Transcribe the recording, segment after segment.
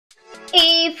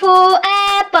A for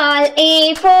apple,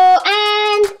 A for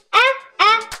ant,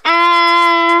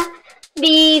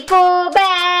 B for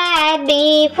bat,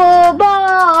 B for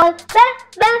ball,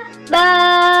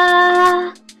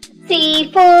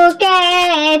 C for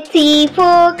cat, C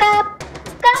for cup,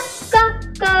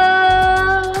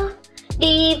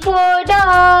 D for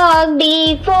dog,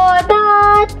 D for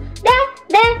dot,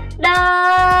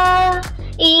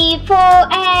 E for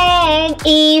egg,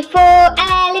 E for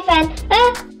elephant,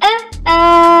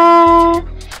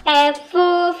 F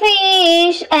for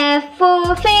fish, F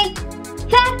for fig,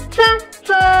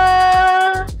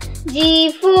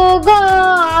 G for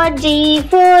God, G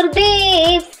for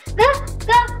grapes,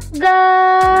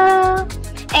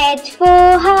 H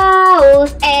for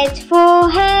house, H for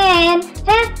hen,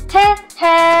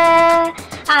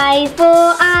 I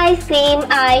for ice cream,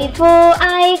 I for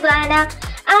iguana,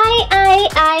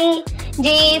 I, J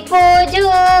for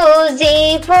juice, J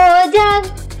for jug,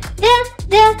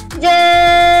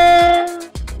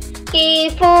 K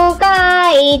for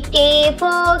kite, K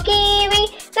for kiwi,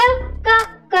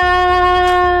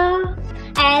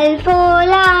 L for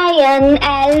lion,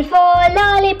 L for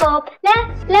lollipop,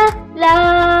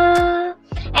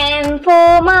 M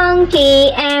for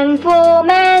monkey, M for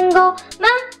mango,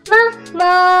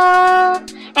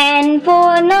 N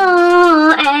for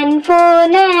no, N for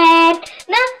net,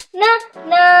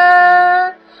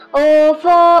 O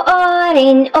for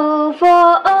orange, O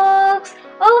for ox,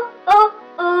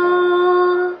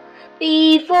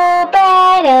 P for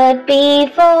parrot, P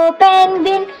for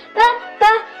penguin,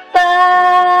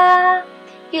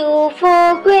 Q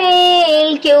for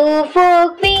quail, Q for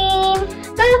queen,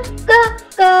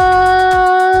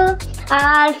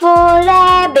 R for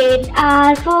rabbit,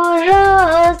 R for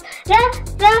rose,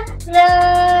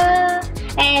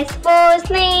 S for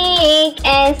snake,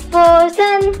 S for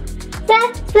sun,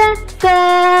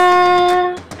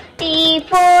 T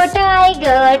for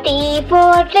tiger, T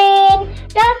for train,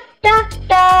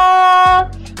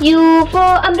 U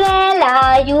for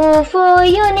umbrella, U for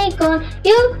unicorn,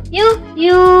 U.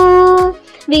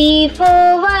 V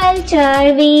for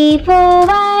vulture, V for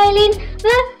violin,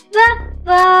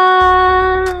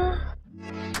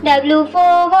 W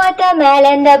for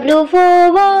watermelon, W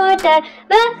for water,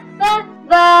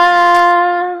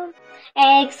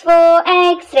 X for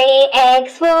X-ray,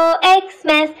 X for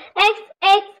Xmas,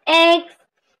 X.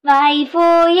 Y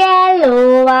for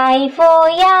yellow, Y for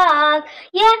yak,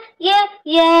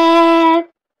 yeah.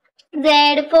 Z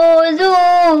for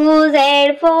zoo, Z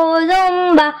for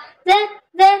zumba, Z.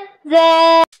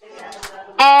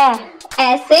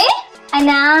 ऐसे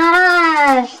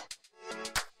अनार,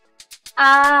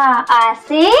 आ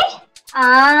से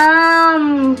आम,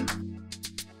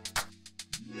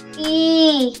 ई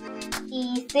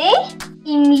से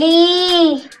इमली,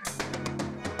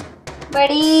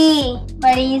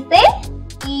 बड़ी से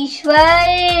ईश्वर,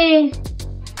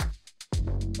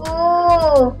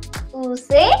 ऊ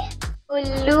से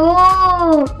उल्लू,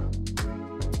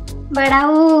 बड़ा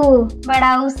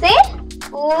ऊ से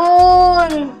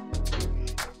ऊन,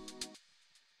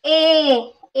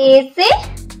 ए से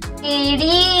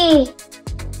एड़ी,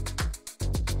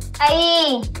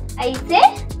 आई से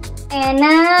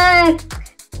ऐनक,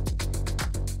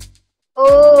 ओ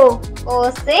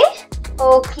से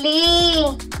ओखली,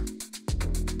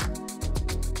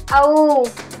 औ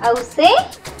से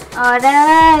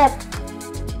औरत,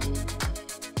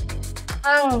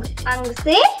 अंग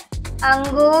से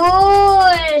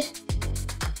अंगूर,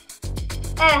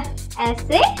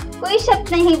 ऐसे कोई शब्द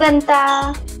नहीं बनता।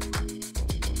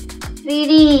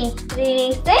 रीरी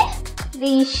से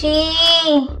ऋषि,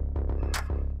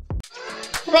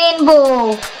 rainbow,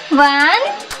 one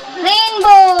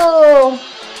rainbow,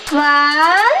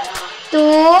 1 2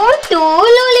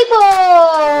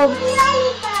 lollipops,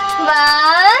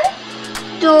 1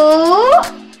 2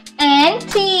 and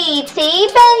 3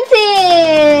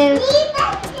 pencils,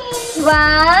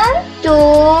 1 2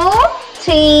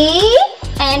 3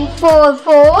 and 4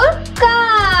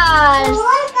 cars,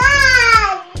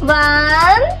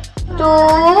 1 2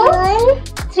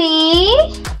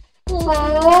 3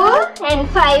 4 and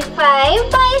 5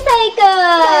 bicycles,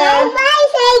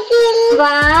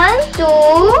 1 2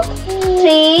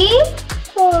 3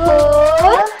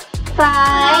 4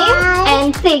 5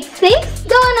 and 6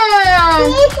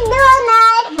 donuts,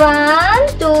 1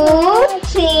 2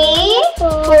 3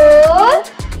 4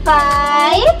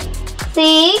 5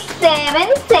 6 7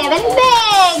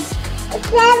 bags,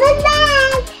 1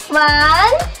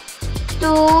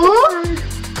 2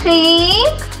 3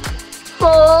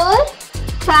 4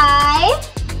 5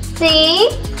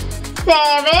 6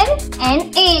 7 and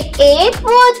 8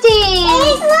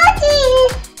 watches,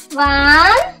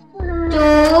 1 2,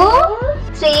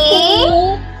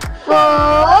 3,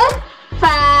 4,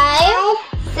 5,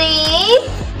 6,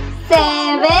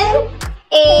 7,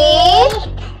 8,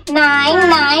 9.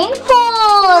 9 phones.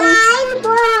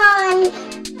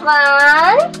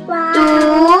 1,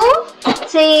 2,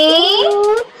 3,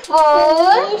 4,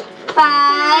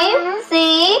 5,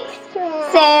 6,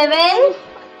 7,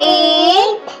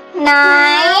 8,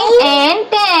 9 and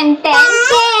 10. 10